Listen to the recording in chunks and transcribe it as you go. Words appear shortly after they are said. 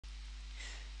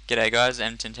G'day guys,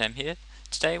 M10 here.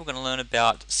 Today we're going to learn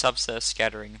about subsurface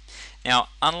scattering. Now,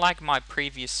 unlike my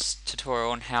previous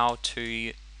tutorial on how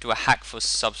to do a hack for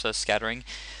subsurface scattering,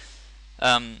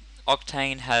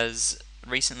 Octane has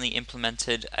recently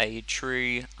implemented a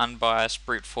true, unbiased,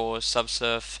 brute force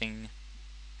subsurface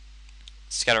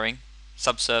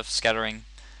scattering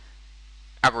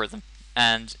algorithm,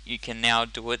 and you can now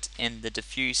do it in the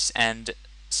diffuse and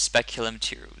specular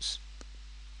materials.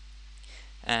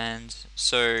 And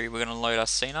so we're going to load our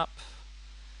scene up.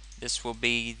 This will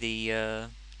be the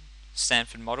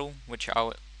Stanford model, which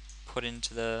I'll put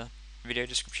into the video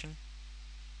description.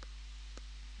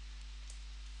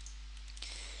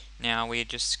 Now we're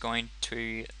just going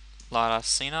to light our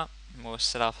scene up, and we'll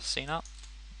set our scene up.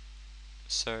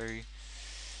 So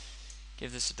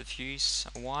give this a diffuse,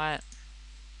 a white,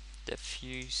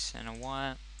 diffuse and a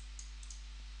white.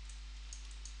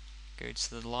 Go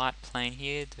to the light plane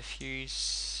here,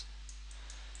 diffuse,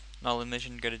 null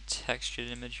emission, go to textured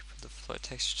image, put the float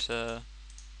texture to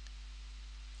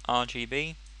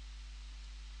RGB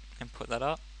and put that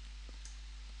up.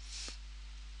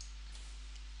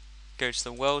 Go to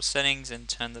the world settings and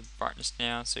turn the brightness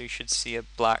down, so you should see a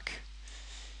black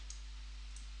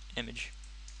image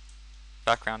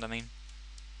background,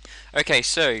 Okay,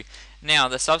 so now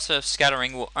the subsurface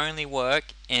scattering will only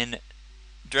work in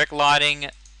direct lighting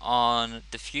on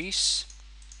diffuse,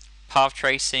 path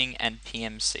tracing and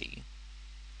PMC.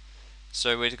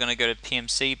 So we're going to go to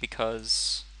PMC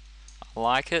because I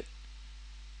like it,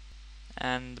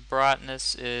 and the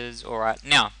brightness is alright.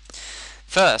 Now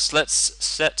first let's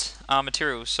set our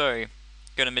materials. So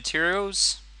go to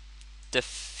materials,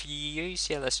 diffuse,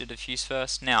 let's do diffuse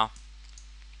first. Now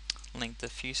link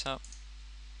diffuse up.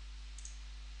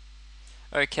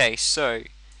 Okay, so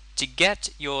to get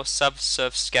your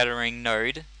subsurface scattering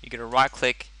node, you're going to right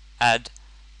click, add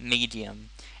medium.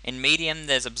 In medium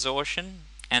there's absorption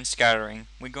and scattering.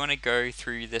 We're going to go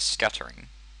through this scattering.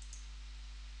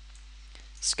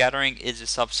 Scattering is a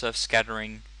subsurface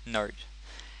scattering node,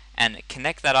 and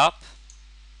connect that up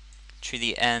to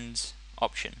the end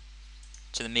option,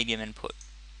 to the medium input.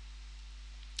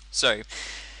 So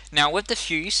now with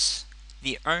diffuse,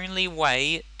 the only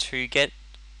way to get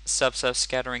subsurface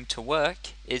scattering to work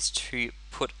is to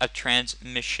put a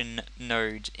transmission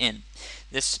node in.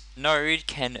 This node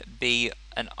can be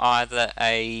either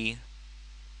a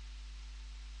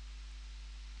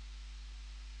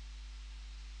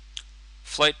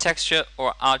float texture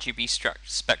or RGB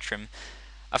spectrum.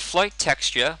 A float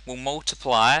texture will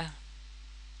multiply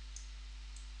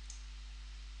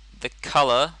the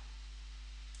color,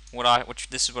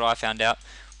 this is what I found out,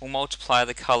 will multiply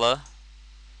the color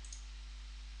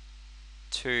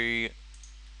to,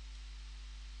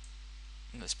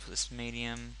 let's put this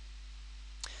medium.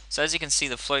 So as you can see,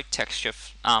 the float texture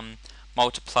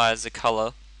multiplies the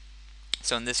color.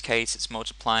 So in this case it's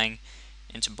multiplying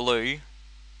into blue,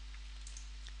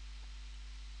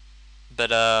 but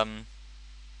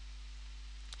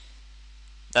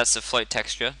that's the float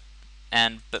texture,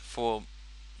 but for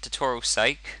tutorial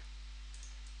sake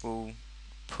we'll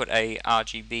put a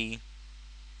RGB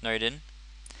node in.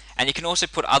 And you can also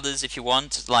put others if you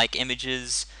want, like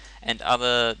images and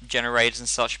other generators and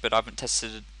such, but I haven't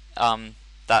tested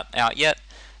that out yet.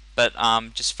 But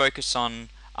just focus on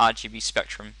RGB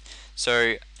spectrum.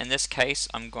 So in this case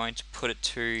I'm going to put it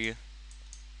to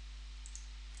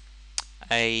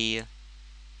a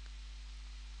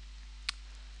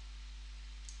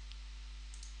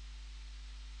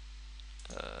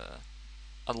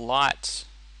light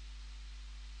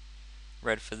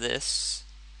red for this.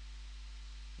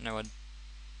 No, a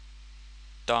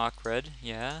dark red,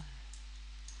 yeah,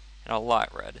 and a light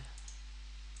red.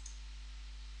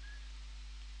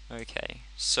 Okay,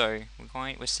 so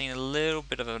we're seeing a little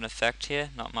bit of an effect here,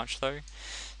 not much though.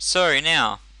 So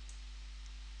now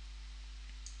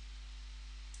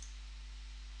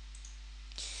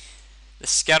the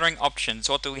scattering options,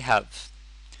 what do we have?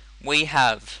 We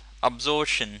have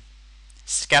absorption,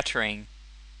 scattering,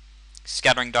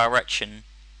 scattering direction,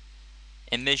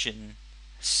 emission,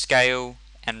 scale,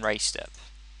 and ray step.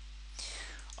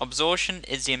 Absorption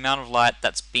is the amount of light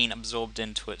that's been absorbed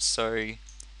into it. So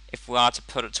if we are to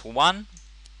put it to 1,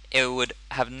 it would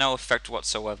have no effect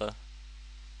whatsoever.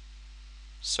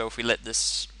 So if we let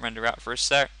this render out for a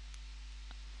sec,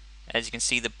 as you can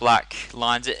see the black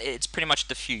lines, it's pretty much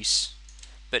diffuse.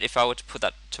 But if I were to put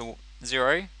that to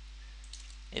 0,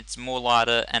 it's more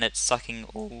lighter and it's sucking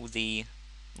all the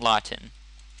light in.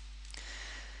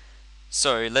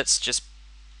 So let's just,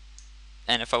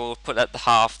 and if I will put that to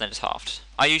half, then it's halved.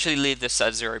 I usually leave this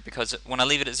at 0 because when I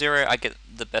leave it at 0 I get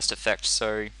the best effect,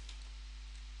 so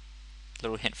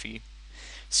little hint for you.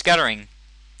 Scattering.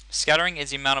 Scattering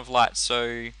is the amount of light,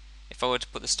 so if I were to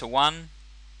put this to 1,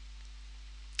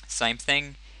 same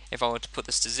thing. If I were to put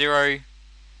this to 0,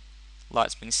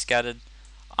 light's being scattered.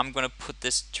 I'm going to put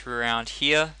this to around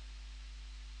here,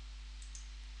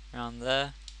 around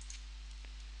there,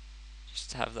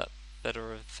 just to have that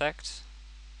better effect.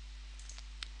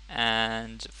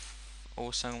 And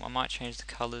also I might change the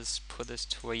colors, put this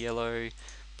to a yellow,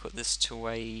 put this to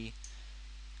a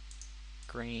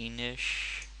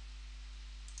greenish,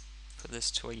 put this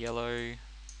to a yellow,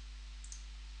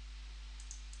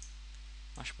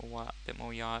 much more white, a bit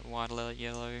more wider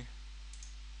yellow.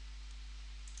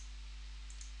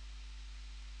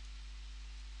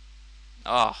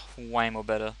 Oh, way more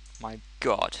better. My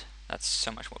god, that's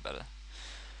so much more better.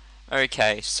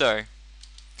 Okay, so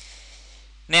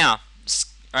now,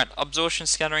 right, absorption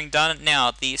scattering done.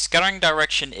 Now, the scattering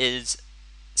direction is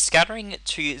scattering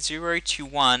to 0 to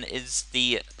 1 is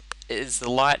the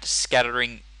light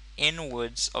scattering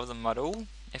inwards of the model,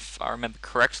 if I remember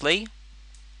correctly,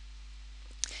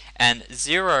 and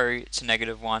 0 to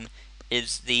 -1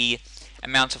 is the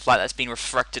amount of light that's being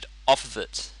refracted off of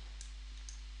it.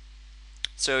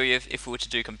 So if we were to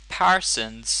do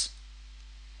comparisons,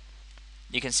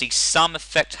 you can see some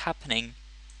effect happening,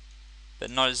 but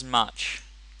not as much.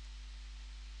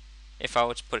 If I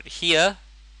were to put it here,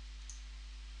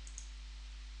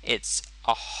 it's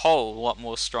a whole lot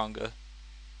more stronger.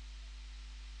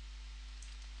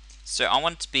 So I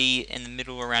want it to be in the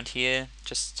middle around here,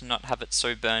 just to not have it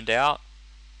so burned out.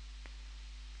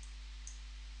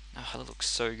 Oh, it looks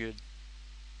so good.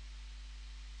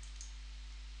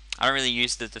 I don't really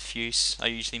use the diffuse. I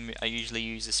usually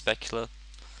use the specular,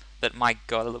 but my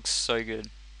god, it looks so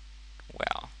good.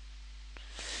 Wow.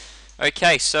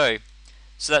 Okay, so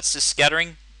that's the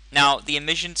scattering. Now the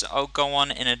emissions I'll go on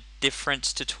in a different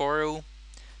tutorial,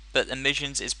 but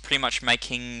emissions is pretty much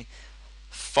making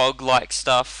fog-like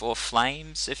stuff, or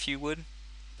flames if you would,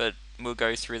 but we'll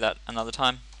go through that another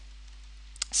time.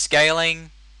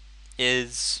 Scaling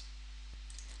is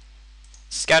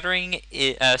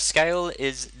scale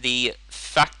is the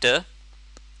factor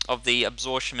of the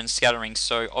absorption and scattering.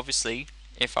 So obviously,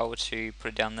 if I were to put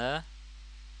it down there,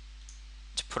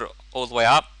 to put it all the way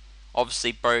up,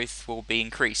 obviously both will be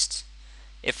increased.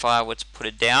 If I were to put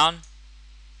it down,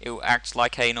 it will act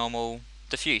like a normal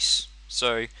diffuse.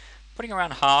 So putting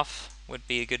around half would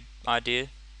be a good idea.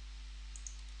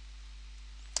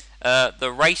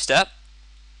 The ray step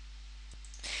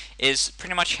is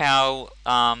pretty much how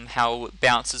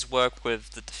bounces work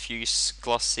with the diffuse,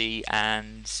 glossy,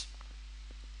 and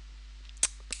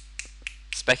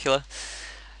specular.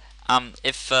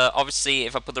 Obviously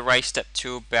if I put the ray step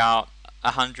to about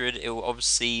 100, it will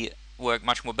obviously work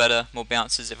much more better, more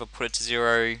bounces. If I put it to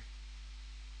 0,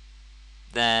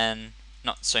 then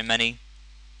not so many.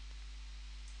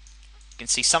 You can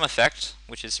see some effect,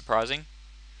 which is surprising.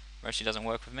 Mostly doesn't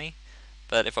work with me.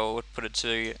 But if I would put it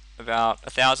to about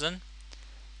 1000,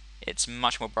 it's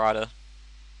much more brighter.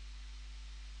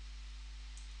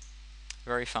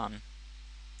 Very fun.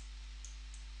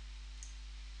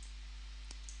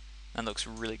 And looks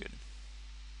really good.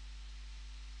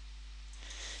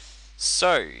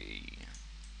 So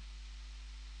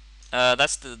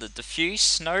that's the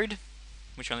diffuse node,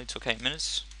 which only took 8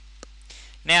 minutes.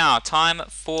 Now, time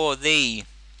for the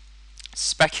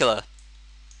specular.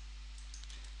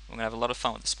 We're going to have a lot of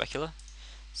fun with the specular.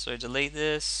 So delete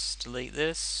this, delete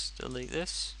this, delete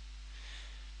this.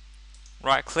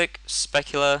 Right click,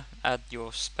 specular, add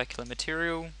your specular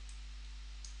material.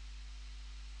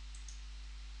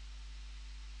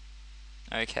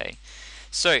 Okay,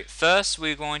 so first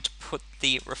we're going to put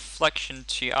the reflection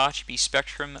to RGB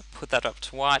spectrum, put that up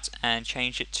to white, and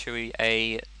change it to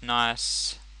a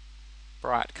nice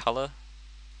bright color.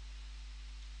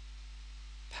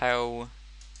 Pale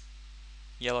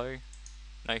yellow,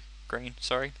 no, green,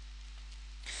 sorry.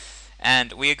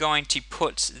 And we are going to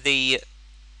put the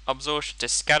absorption to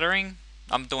scattering.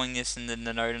 I'm doing this in the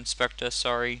node inspector,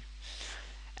 sorry.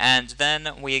 And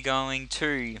then we are going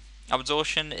to,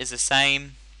 absorption is the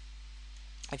same.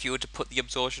 If you were to put the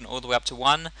absorption all the way up to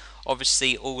 1,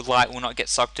 obviously all light will not get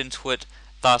sucked into it,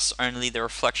 thus only the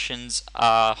reflections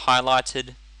are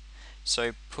highlighted.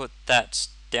 So put that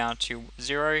down to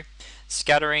 0.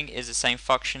 Scattering is the same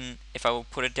function. If I will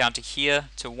put it down to here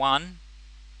to 1,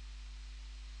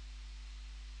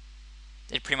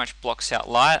 it pretty much blocks out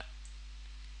light.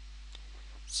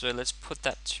 So let's put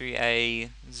that to a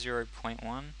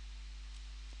 0.1.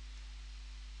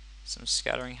 Some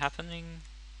scattering happening.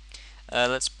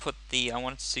 Let's put I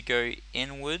want it to go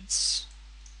inwards,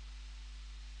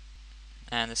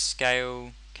 and the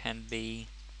scale can be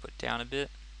put down a bit.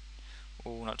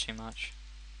 Oh, not too much.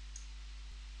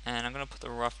 And I'm going to put the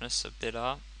roughness a bit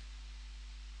up.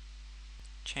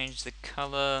 Change the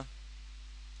color.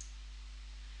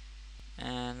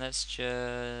 And let's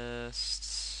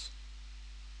just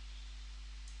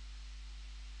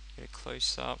get a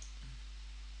close up.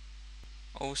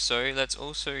 Also, let's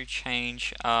also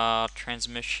change our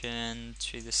transmission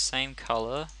to the same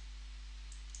color.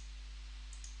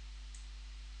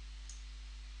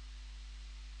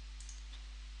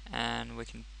 And we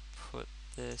can put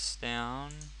this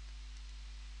down.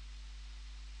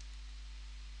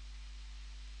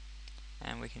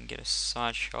 And we can get a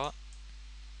side shot.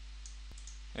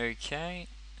 Okay,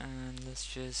 and let's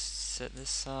just set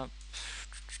this up.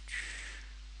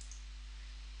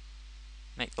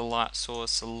 Make the light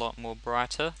source a lot more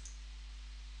brighter.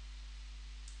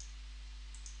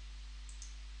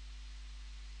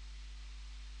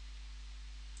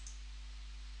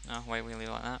 Oh, wait, we leave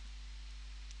it like that.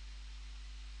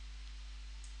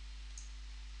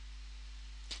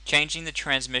 Changing the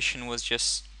transmission was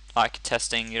just like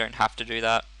testing, you don't have to do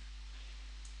that.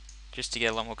 Just to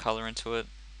get a lot more color into it.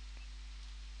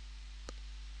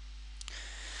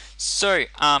 So,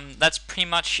 that's pretty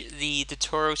much the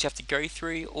tutorials you have to go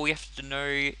through. All you have to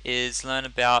know is learn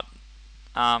about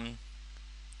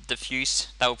diffuse.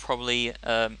 That will probably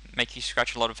make you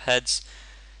scratch a lot of heads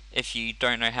if you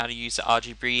don't know how to use the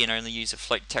RGB and only use a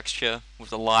float texture with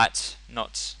the light,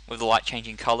 not with the light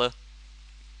changing color.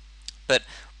 But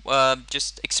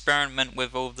just experiment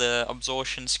with all the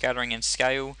absorption, scattering, and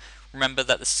scale. Remember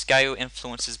that the scale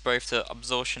influences both the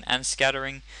absorption and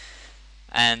scattering.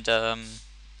 And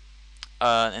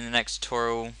in the next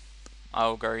tutorial,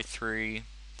 I'll go through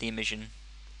the emission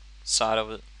side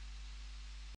of it.